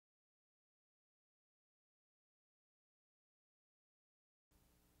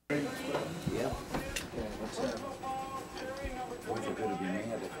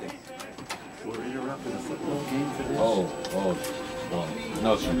in a football game for this? Well,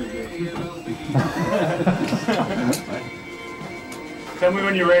 no, sir. Tell me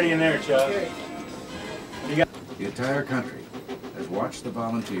when you're ready in there, Chuck. The entire country has watched the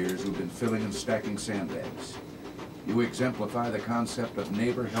volunteers who've been filling and stacking sandbags. You exemplify the concept of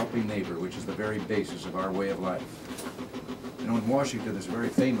neighbor helping neighbor, which is the very basis of our way of life. You know, in Washington, there's a very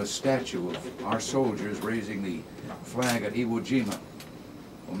famous statue of our soldiers raising the flag at Iwo Jima.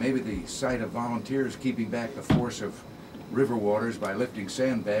 Well, maybe the sight of volunteers keeping back the force of river waters by lifting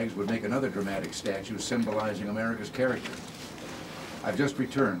sandbags would make another dramatic statue symbolizing America's character. I've just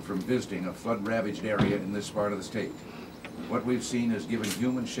returned from visiting a flood-ravaged area in this part of the state. What we've seen has given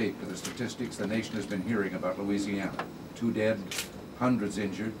human shape to the statistics the nation has been hearing about Louisiana. 2 dead, hundreds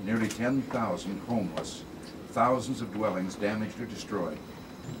injured, nearly 10,000 homeless, thousands of dwellings damaged or destroyed.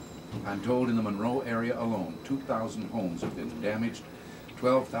 I'm told in the Monroe area alone, 2,000 homes have been damaged,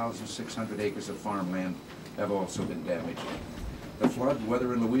 12,600 acres of farmland have also been damaged. The flood,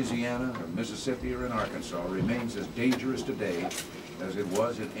 whether in Louisiana or Mississippi or in Arkansas, remains as dangerous today as it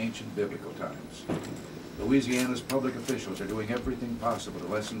was in ancient biblical times. Louisiana's public officials are doing everything possible to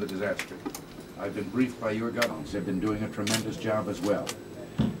lessen the disaster. I've been briefed by your governors. They've been doing a tremendous job as well.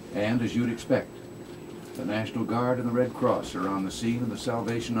 And as you'd expect, the National Guard and the Red Cross are on the scene, and the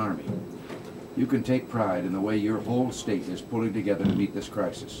Salvation Army. You can take pride in the way your whole state is pulling together to meet this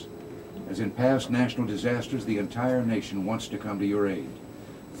crisis. As in past national disasters, the entire nation wants to come to your aid.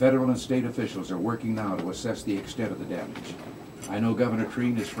 Federal and state officials are working now to assess the extent of the damage. I know Governor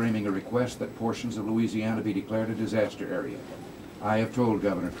Treen is framing a request that portions of Louisiana be declared a disaster area. I have told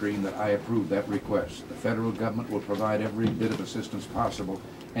Governor Treen that I approve that request. The federal government will provide every bit of assistance possible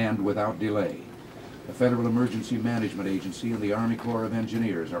and without delay. The Federal Emergency Management Agency and the Army Corps of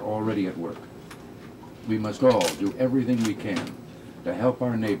Engineers are already at work. We must all do everything we can to help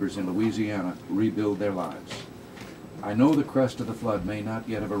our neighbors in Louisiana rebuild their lives. I know the crest of the flood may not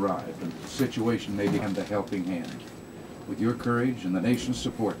yet have arrived, and the situation may become the helping hand. With your courage and the nation's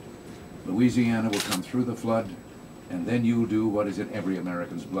support, Louisiana will come through the flood, and then you'll do what is in every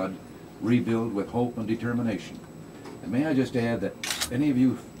American's blood, rebuild with hope and determination. And may I just add that any of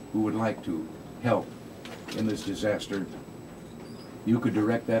you who would like to help in this disaster, you could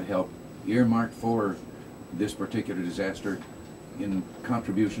direct that help, earmarked for this particular disaster, in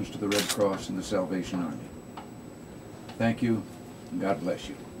contributions to the Red Cross and the Salvation Army. Thank you, and God bless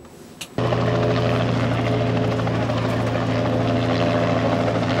you.